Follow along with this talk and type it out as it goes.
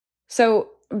So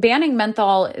banning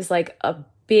menthol is like a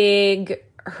big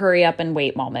hurry up and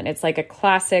wait moment. It's like a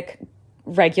classic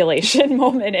regulation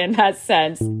moment in that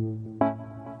sense.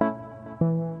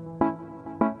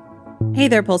 Hey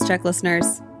there, Pulse Check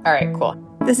listeners. All right, cool.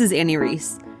 This is Annie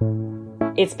Reese.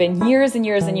 It's been years and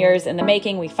years and years in the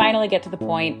making. We finally get to the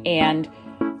point, and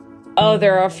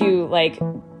there are a few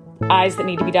I's that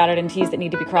need to be dotted and T's that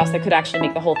need to be crossed that could actually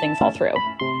make the whole thing fall through.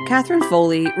 Katherine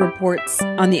Foley reports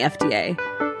on the FDA,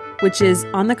 which is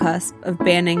on the cusp of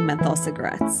banning menthol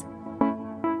cigarettes.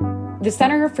 The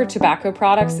Center for Tobacco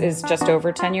Products is just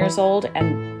over 10 years old,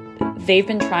 and they've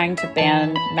been trying to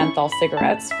ban menthol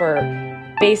cigarettes for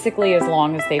basically as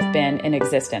long as they've been in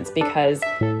existence, because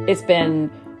it's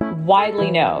been widely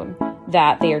known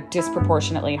that they are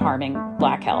disproportionately harming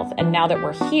Black health. And now that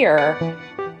we're here,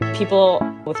 people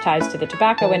with ties to the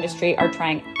tobacco industry are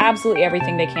trying absolutely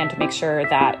everything they can to make sure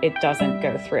that it doesn't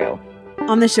go through.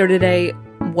 On the show today,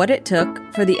 what it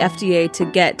took for the FDA to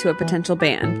get to a potential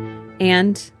ban,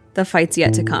 and the fight's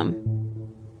yet to come.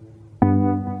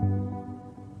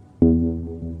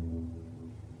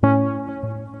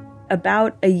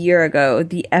 About a year ago,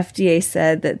 the FDA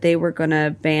said that they were going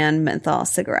to ban menthol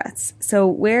cigarettes. So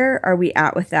where are we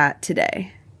at with that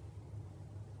today?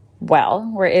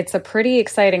 Well, it's a pretty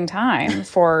exciting time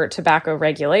for tobacco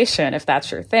regulation, if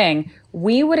that's your thing.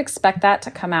 We would expect that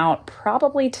to come out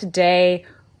probably today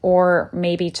or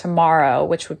maybe tomorrow,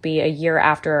 which would be a year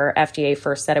after FDA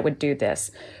first said it would do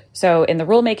this. So in the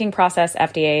rulemaking process,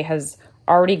 FDA has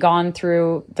already gone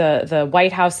through the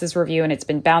White House's review, and it's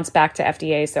been bounced back to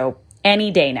FDA, so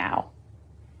any day now.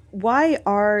 Why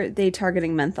are they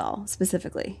targeting menthol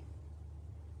specifically?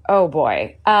 Oh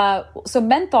boy. So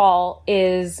menthol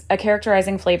is a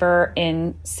characterizing flavor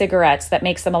in cigarettes that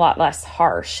makes them a lot less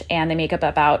harsh, and they make up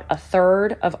about a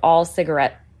third of all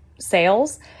cigarette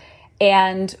sales.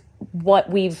 And what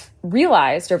we've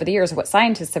realized over the years, what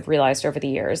scientists have realized over the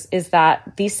years, is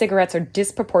that these cigarettes are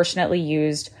disproportionately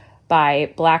used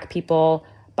by Black people,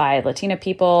 by Latina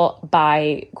people,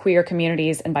 by queer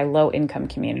communities, and by low-income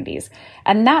communities.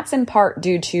 And that's in part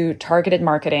due to targeted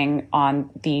marketing on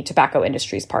the tobacco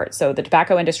industry's part. So the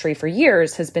tobacco industry for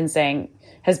years has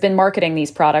been marketing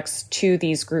these products to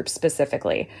these groups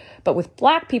specifically. But with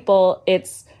Black people,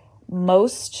 it's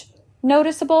most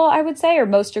noticeable, I would say, or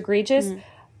most egregious.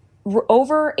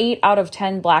 Over 8 out of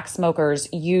 10 Black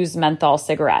smokers use menthol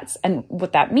cigarettes. And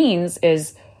what that means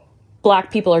is Black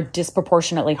people are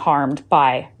disproportionately harmed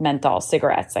by menthol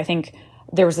cigarettes. I think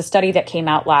there was a study that came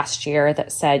out last year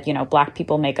that said, Black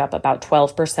people make up about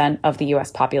 12% of the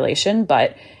U.S. population,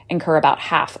 but incur about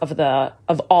half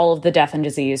of all of the death and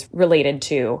disease related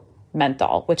to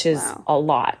menthol, which is a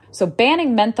lot. So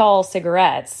banning menthol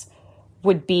cigarettes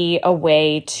would be a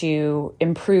way to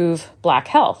improve Black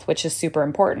health, which is super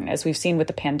important. As we've seen with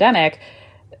the pandemic,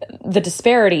 the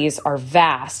disparities are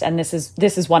vast, and this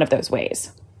is one of those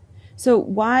ways. So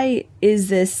why is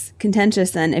this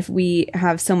contentious then if we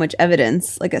have so much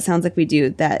evidence, like it sounds like we do,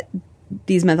 that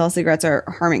these menthol cigarettes are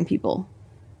harming people?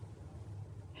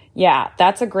 Yeah,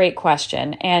 that's a great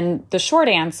question. And the short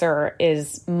answer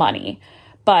is money.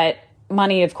 But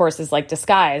money, of course, is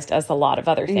disguised as a lot of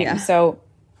other things. Yeah. So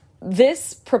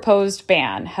this proposed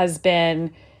ban has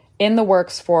been in the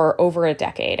works for over a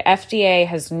decade. FDA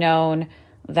has known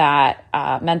that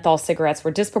menthol cigarettes were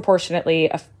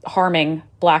disproportionately harming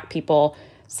Black people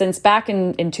since back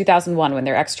in 2001, when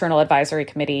their external advisory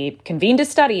committee convened a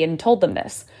study and told them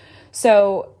this.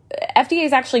 So FDA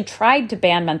has actually tried to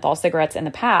ban menthol cigarettes in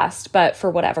the past, but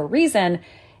for whatever reason,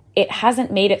 it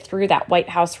hasn't made it through that White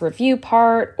House review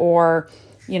part, or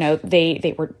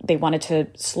they wanted to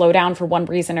slow down for one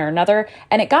reason or another.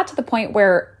 And it got to the point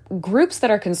where groups that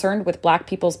are concerned with Black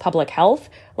people's public health,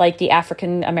 like the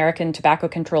African American Tobacco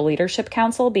Control Leadership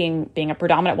Council being a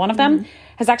predominant one of them,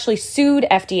 has actually sued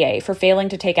FDA for failing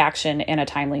to take action in a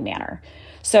timely manner.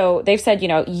 So they've said,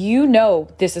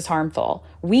 this is harmful.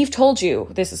 We've told you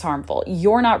this is harmful.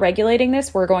 You're not regulating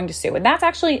this. We're going to sue. And that's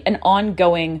actually an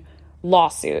ongoing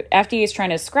lawsuit. FDA is trying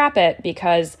to scrap it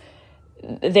because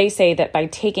they say that by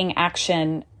taking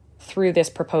action through this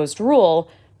proposed rule,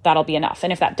 that'll be enough.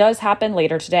 And if that does happen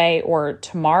later today or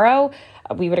tomorrow,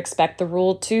 we would expect the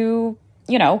rule to,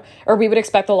 or we would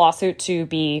expect the lawsuit to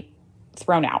be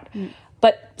thrown out.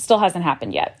 But still hasn't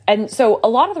happened yet. And so a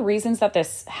lot of the reasons that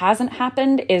this hasn't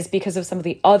happened is because of some of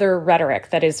the other rhetoric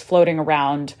that is floating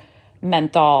around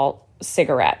menthol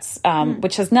cigarettes,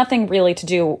 which has nothing really to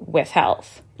do with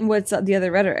health. What's the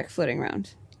other rhetoric floating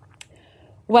around?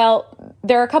 Well,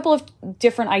 there are a couple of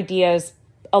different ideas,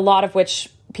 a lot of which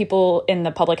people in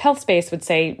the public health space would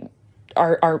say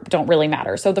are don't really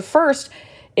matter. So the first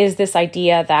is this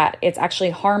idea that it's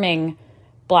actually harming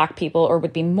Black people, or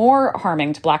would be more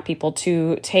harming to Black people,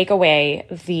 to take away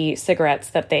the cigarettes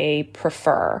that they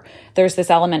prefer. There's this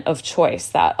element of choice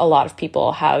that a lot of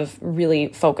people have really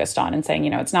focused on and saying,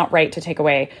 it's not right to take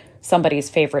away somebody's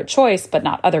favorite choice, but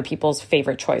not other people's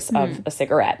favorite choice of a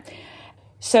cigarette.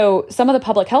 So some of the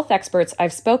public health experts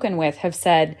I've spoken with have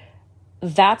said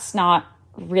that's not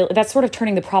really, that's sort of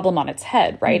turning the problem on its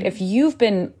head, right? If you've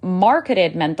been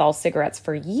marketed menthol cigarettes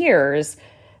for years,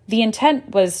 the intent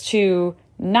was to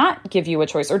not give you a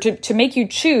choice, or to make you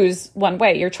choose one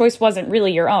way. Your choice wasn't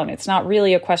really your own. It's not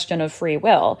really a question of free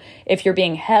will if you're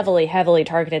being heavily, heavily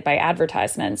targeted by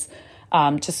advertisements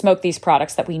to smoke these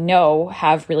products that we know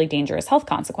have really dangerous health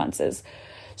consequences.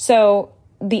 So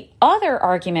the other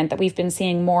argument that we've been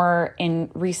seeing more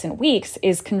in recent weeks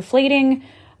is conflating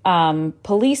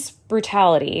police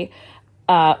brutality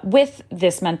with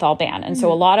this menthol ban. And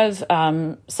so a lot of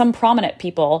some prominent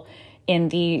people in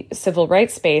the civil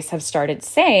rights space have started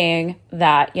saying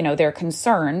that, they're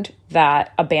concerned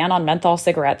that a ban on menthol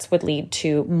cigarettes would lead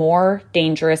to more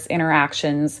dangerous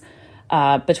interactions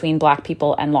between Black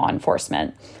people and law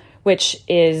enforcement, which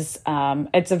is,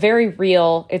 it's a very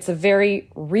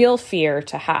real fear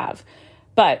to have.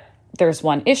 But there's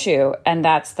one issue, and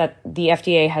that's that the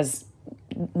FDA has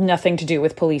nothing to do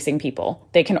with policing people.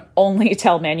 They can only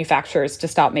tell manufacturers to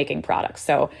stop making products.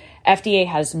 So FDA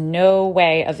has no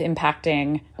way of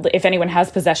impacting if anyone has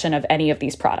possession of any of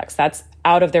these products. That's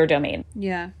out of their domain.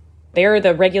 Yeah. They're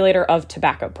the regulator of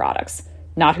tobacco products,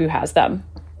 not who has them.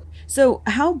 So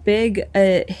how big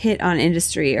a hit on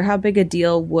industry, or how big a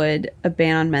deal would a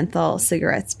ban on menthol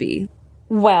cigarettes be?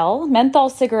 Well, menthol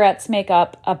cigarettes make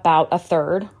up about a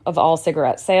third of all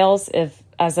cigarette sales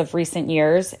as of recent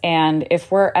years. And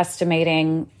if we're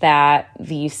estimating that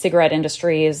the cigarette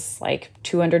industry is like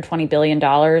 $220 billion,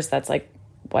 that's like,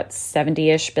 what,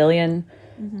 70-ish billion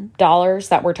dollars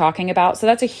that we're talking about. So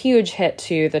that's a huge hit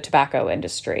to the tobacco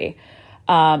industry.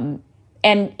 And,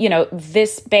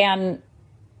 this ban,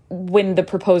 when the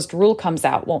proposed rule comes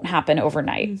out, won't happen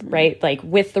overnight, right? Like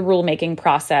with the rulemaking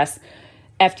process,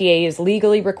 FDA is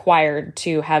legally required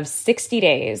to have 60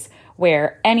 days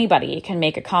where anybody can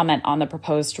make a comment on the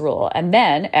proposed rule. And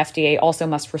then FDA also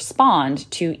must respond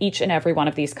to each and every one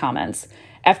of these comments.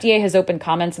 FDA has opened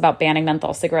comments about banning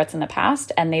menthol cigarettes in the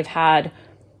past, and they've had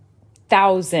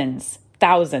hundreds and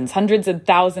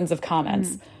thousands of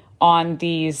comments on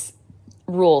these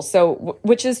rules. So,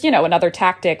 which is, another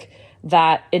tactic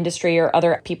that industry or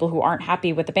other people who aren't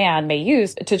happy with the ban may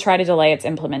use to try to delay its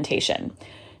implementation.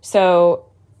 So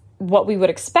what we would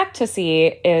expect to see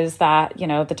is that,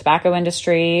 the tobacco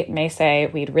industry may say,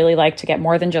 we'd really like to get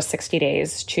more than just 60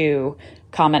 days to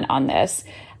comment on this.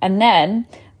 And then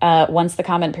once the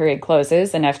comment period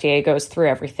closes and FDA goes through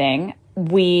everything,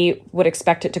 we would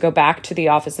expect it to go back to the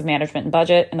Office of Management and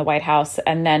Budget in the White House,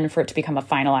 and then for it to become a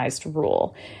finalized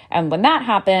rule. And when that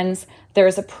happens,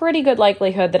 there's a pretty good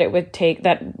likelihood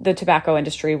that the tobacco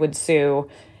industry would sue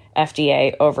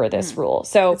FDA over this rule.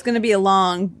 So it's going to be a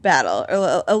long battle,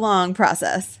 or a long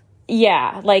process.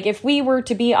 Yeah. Like if we were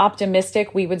to be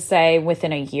optimistic, we would say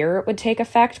within a year it would take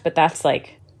effect, but that's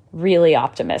like really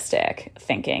optimistic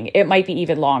thinking. It might be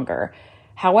even longer.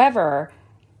 However,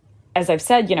 as I've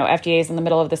said, FDA is in the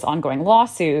middle of this ongoing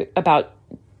lawsuit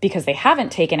because they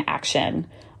haven't taken action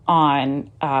on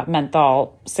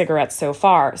menthol cigarettes so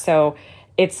far. So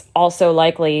it's also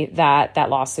likely that that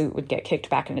lawsuit would get kicked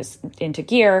back into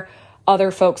gear.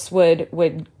 Other folks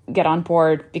would get on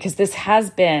board because this has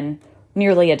been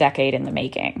nearly a decade in the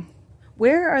making.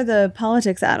 Where are the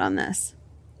politics at on this?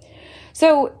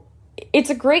 So it's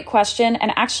a great question.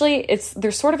 And actually,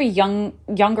 there's sort of a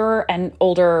younger and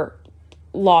older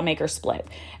lawmaker split.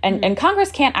 And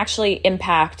Congress can't actually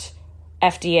impact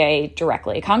FDA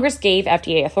directly. Congress gave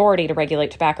FDA authority to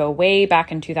regulate tobacco way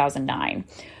back in 2009.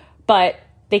 But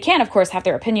they can, of course, have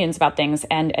their opinions about things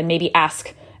and maybe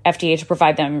ask FDA to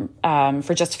provide them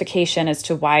for justification as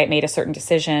to why it made a certain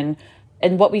decision.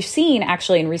 And what we've seen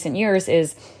actually in recent years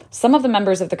is some of the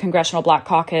members of the Congressional Black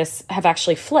Caucus have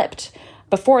actually flipped.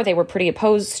 Before, they were pretty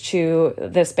opposed to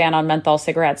this ban on menthol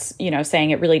cigarettes, saying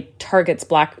it really targets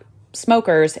Black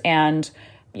smokers and,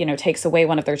 takes away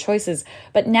one of their choices.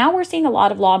 But now we're seeing a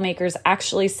lot of lawmakers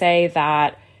actually say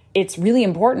that it's really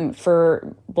important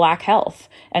for Black health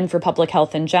and for public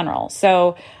health in general.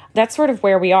 So that's sort of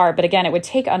where we are. But again, it would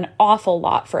take an awful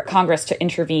lot for Congress to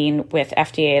intervene with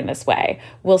FDA in this way.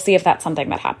 We'll see if that's something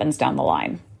that happens down the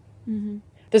line. Mm-hmm.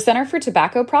 The Center for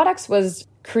Tobacco Products was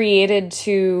created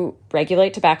to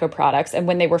regulate tobacco products. And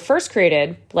when they were first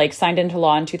created, signed into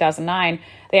law in 2009,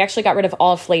 they actually got rid of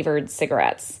all flavored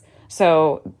cigarettes.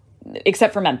 So,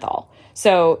 except for menthol.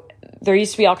 So there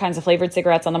used to be all kinds of flavored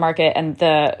cigarettes on the market, and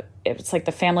it's like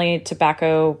the Family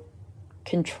Tobacco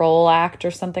Control Act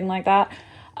or something like that,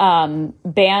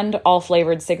 banned all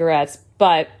flavored cigarettes.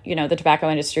 But, the tobacco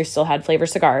industry still had flavored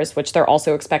cigars, which they're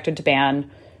also expected to ban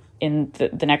in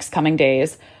the next coming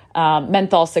days.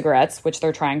 Menthol cigarettes, which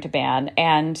they're trying to ban.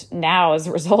 And now, as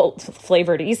a result,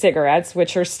 flavored e-cigarettes,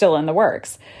 which are still in the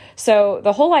works. So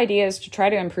the whole idea is to try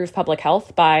to improve public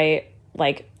health by,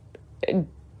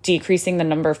 decreasing the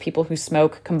number of people who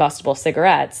smoke combustible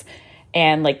cigarettes.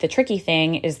 And, the tricky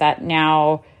thing is that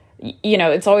now,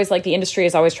 it's always the industry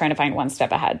is always trying to find one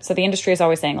step ahead. So the industry is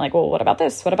always saying well, what about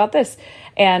this? What about this?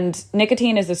 And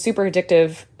nicotine is a super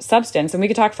addictive substance. And we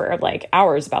could talk for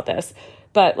hours about this.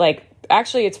 But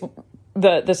actually it's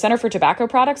the Center for Tobacco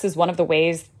Products is one of the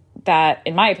ways that,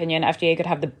 in my opinion, FDA could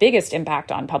have the biggest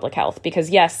impact on public health, because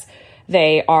yes,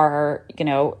 they are,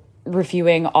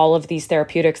 reviewing all of these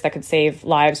therapeutics that could save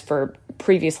lives for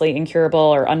previously incurable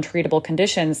or untreatable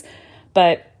conditions.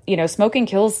 But smoking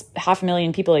kills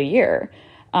 500,000 people a year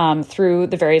through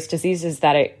the various diseases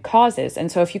that it causes.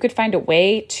 And so if you could find a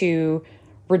way to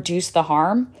reduce the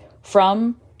harm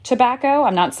from tobacco,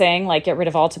 I'm not saying get rid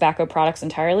of all tobacco products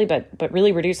entirely, but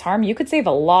really reduce harm, you could save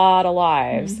a lot of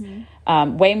lives,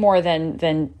 way more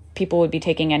than people would be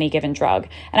taking any given drug.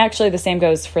 And actually the same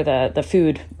goes for the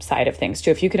food side of things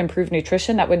too. If you could improve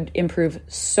nutrition, that would improve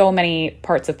so many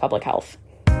parts of public health.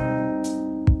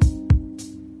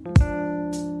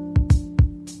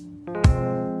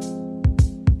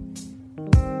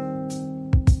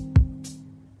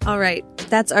 All right,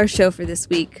 that's our show for this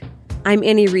week. I'm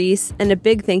Annie Reese, and a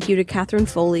big thank you to Katherine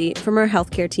Foley from our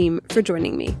healthcare team for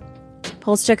joining me.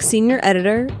 Pulse Check's senior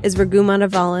editor is Raghu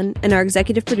Madhavalan, and our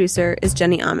executive producer is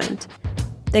Jenny Ament.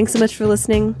 Thanks so much for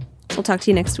listening. We'll talk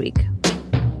to you next week.